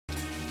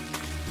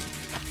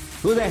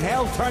Who the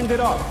hell turned it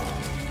off?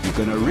 You're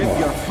gonna rip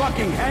your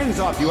fucking hands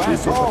off, you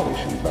asshole!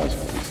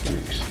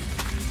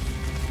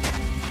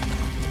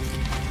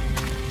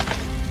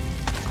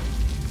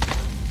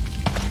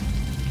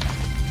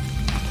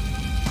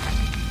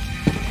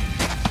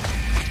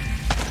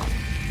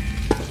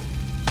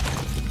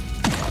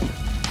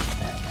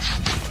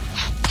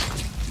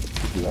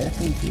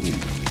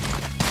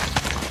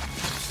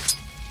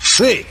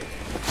 Hey!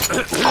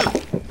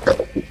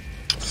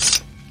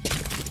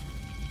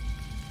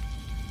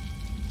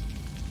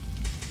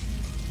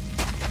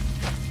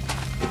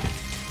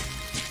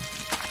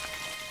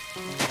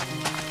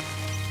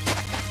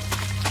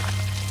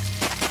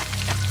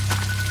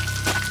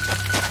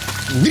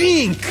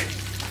 Drink!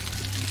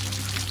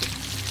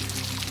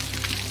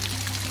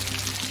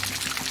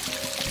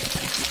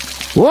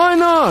 Why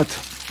not?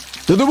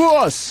 To the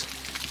boss!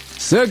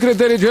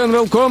 Secretary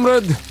General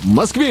Comrade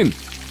Moskvin.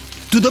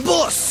 To the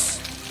boss!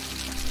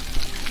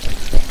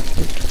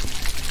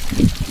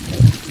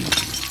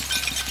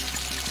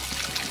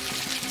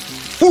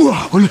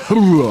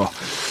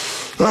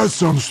 That's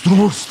some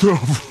strong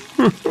stuff.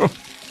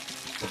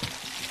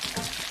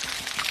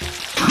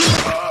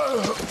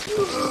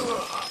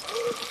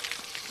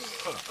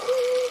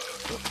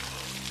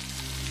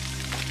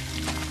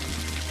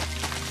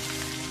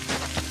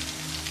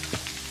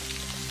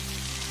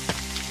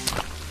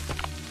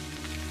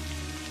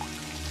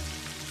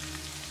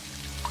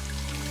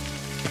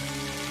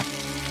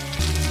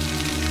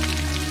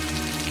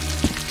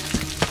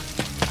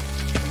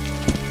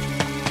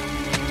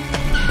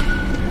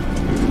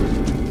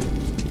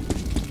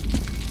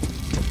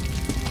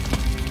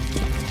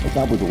 What's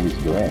up with all these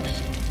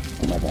graphs?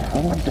 No matter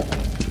how I've done.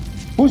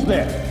 Who's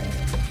there?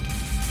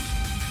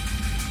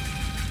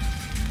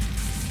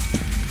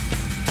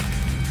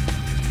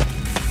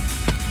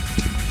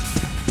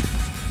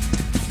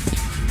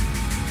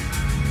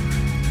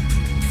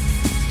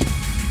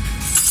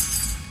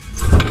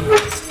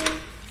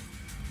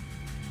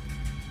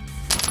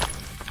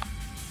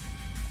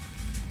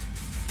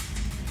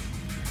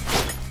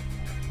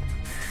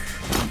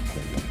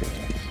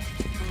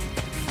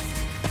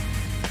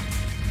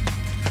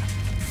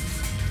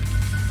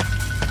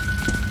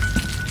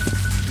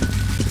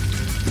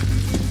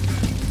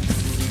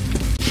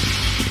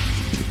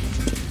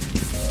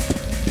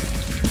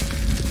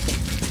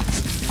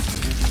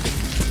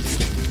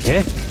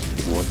 Eh?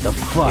 What the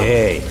fuck?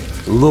 Hey,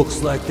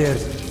 looks like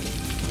there's...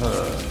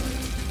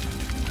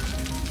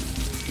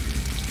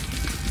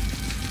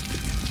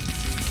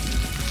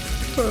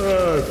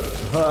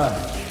 Fuck.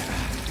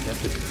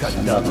 That's a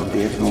cut down.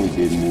 Definitely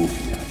did move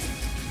here.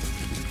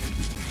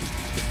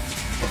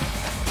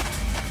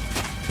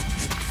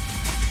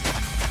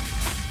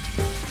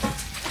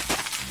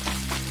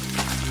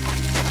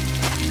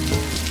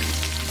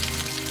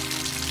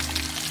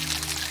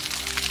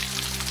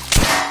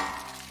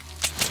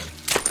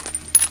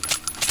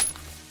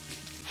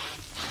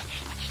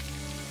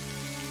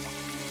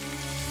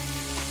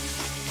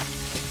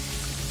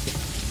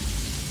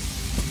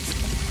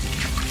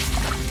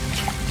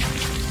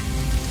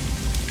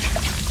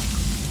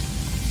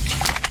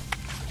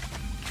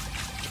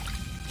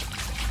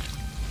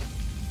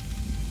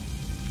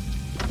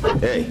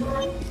 Hey,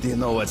 do you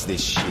know what's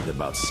this shit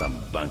about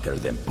some bunker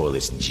them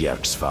police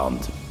jerks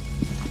found?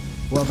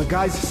 Well, the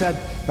guys said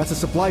that's a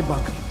supply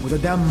bunker with a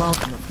damn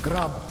mountain of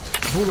grub,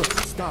 bullets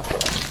and stuff.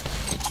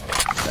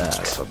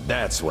 Ah, so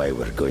that's why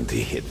we're going to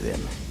hit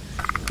them.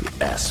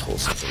 The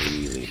assholes have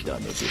really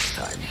done it this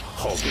time,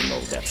 holding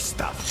all that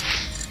stuff.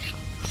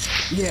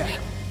 Yeah,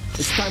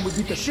 it's time we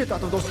beat the shit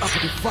out of those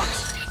uppity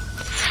fucks.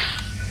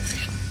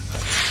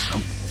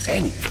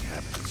 Anything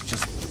happens,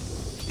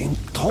 just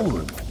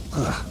intolerable.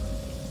 Ugh.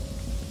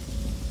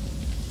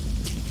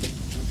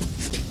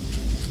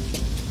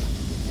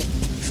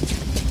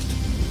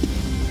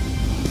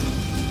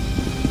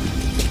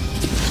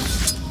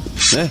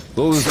 Eh,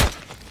 what was that?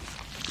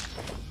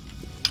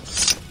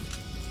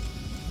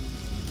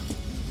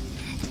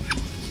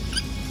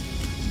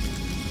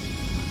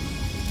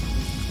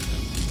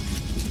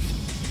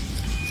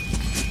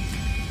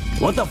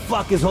 What the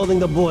fuck is holding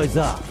the boys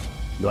up?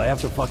 Do I have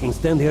to fucking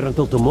stand here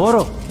until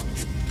tomorrow?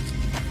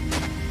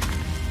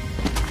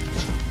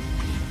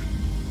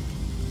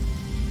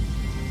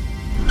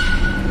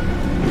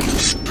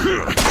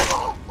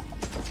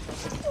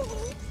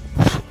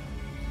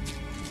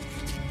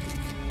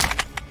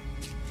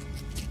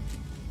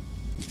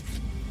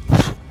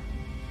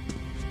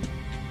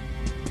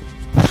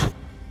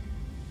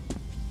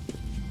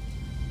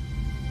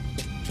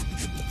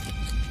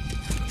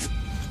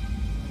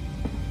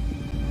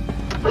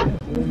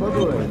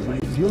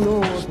 You know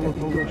what we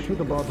told shit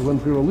about when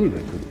we were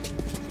leaving?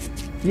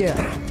 Yeah,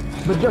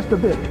 but just a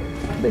bit.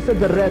 They said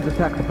the Reds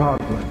attacked the power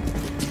plant.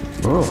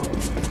 Oh,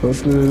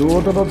 but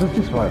what about the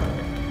ceasefire?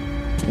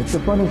 It's a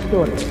funny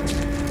story.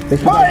 They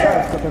said the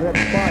Reds got a red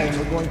spy and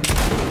we're going to...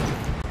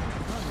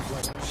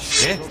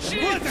 Shit!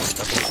 What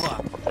the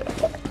fuck?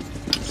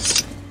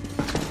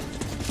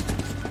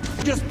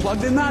 Just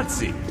plugged a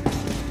Nazi.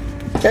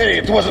 Hey,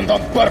 it wasn't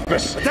on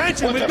purpose.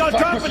 Attention, What we've the got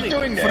fuck was company. he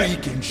doing there?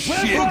 Freaking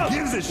shit. Where Who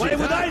gives a Why shit?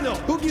 would I know?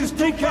 Who gives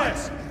two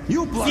cats?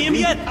 You bloody. See him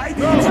yet? I No.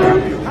 didn't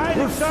stop you.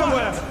 Hiding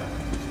somewhere.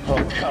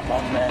 Oh, come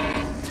on,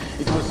 man.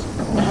 It was,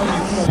 how do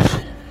you call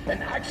it?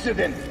 An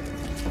accident.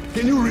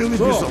 Can you really be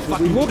so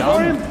fucking Look dumb?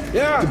 for him?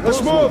 Yeah,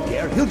 let's move.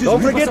 He'll just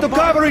Don't rip forget us to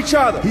apart. cover each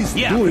other. He's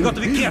Yeah, we doing got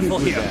to be business careful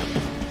with here.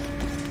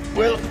 them.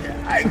 Well,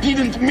 I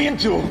didn't mean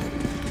to.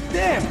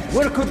 Damn,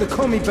 where could the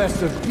commie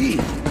bastard be?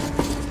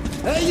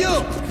 Hey,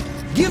 you!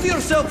 Give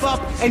yourself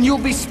up and you'll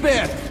be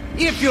spared,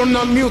 if you're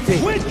not muting.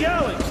 Quit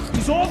yelling.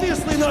 He's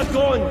obviously not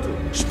going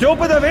to.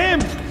 Stupid of him.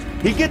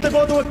 He'd get to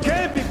go to a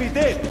camp if he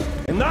did.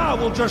 And now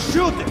we'll just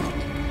shoot him.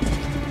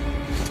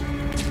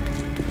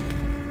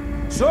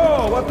 So,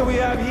 what do we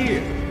have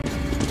here?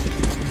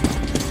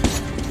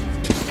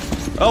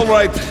 All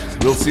right,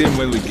 we'll see him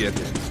when we get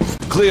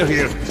there. Clear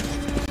here.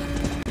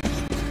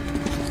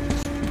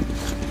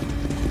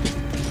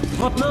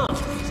 What now?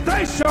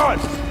 Stay short!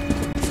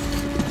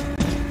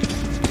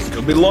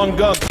 Could be long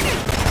gone.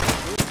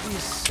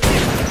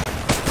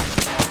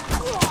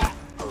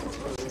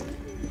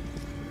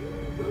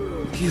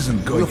 He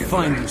isn't going We'll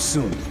find you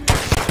soon.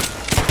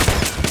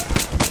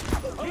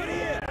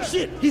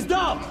 Shit, he's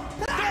down!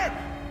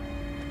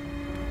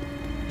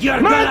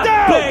 You're gonna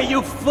pay,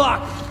 you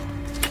fuck!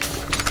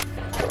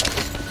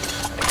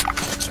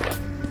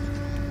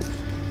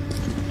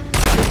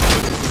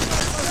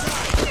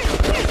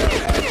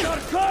 You're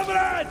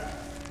covered!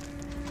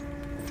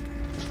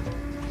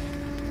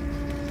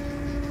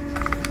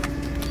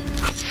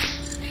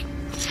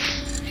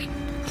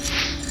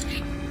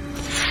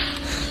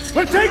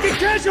 We're taking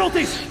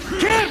casualties!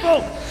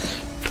 Careful!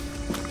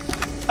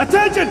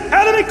 Attention!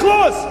 Enemy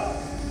close!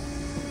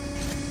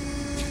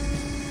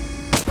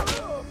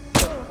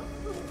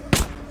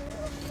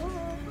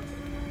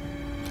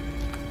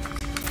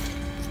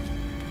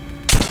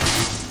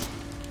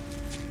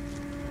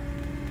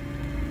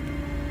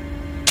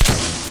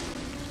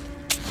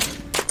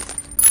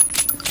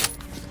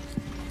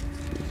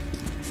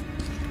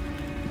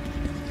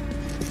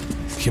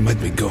 He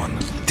might be gone.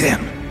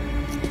 Damn.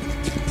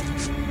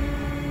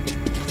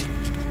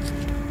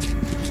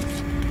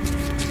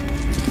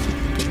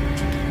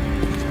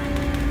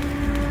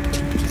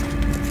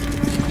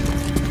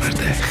 Where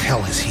the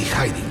hell is he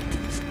hiding?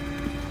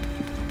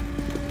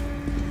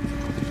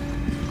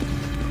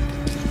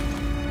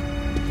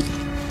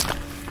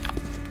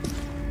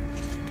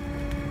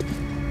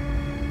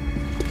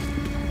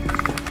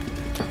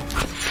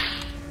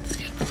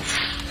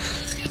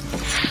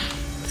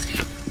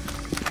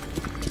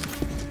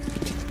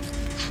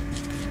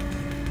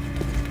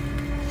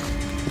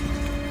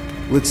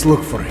 Let's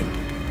look for him.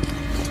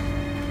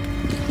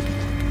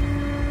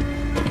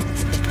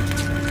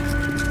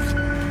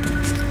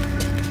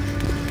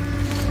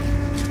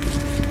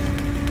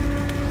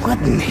 What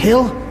in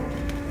hell?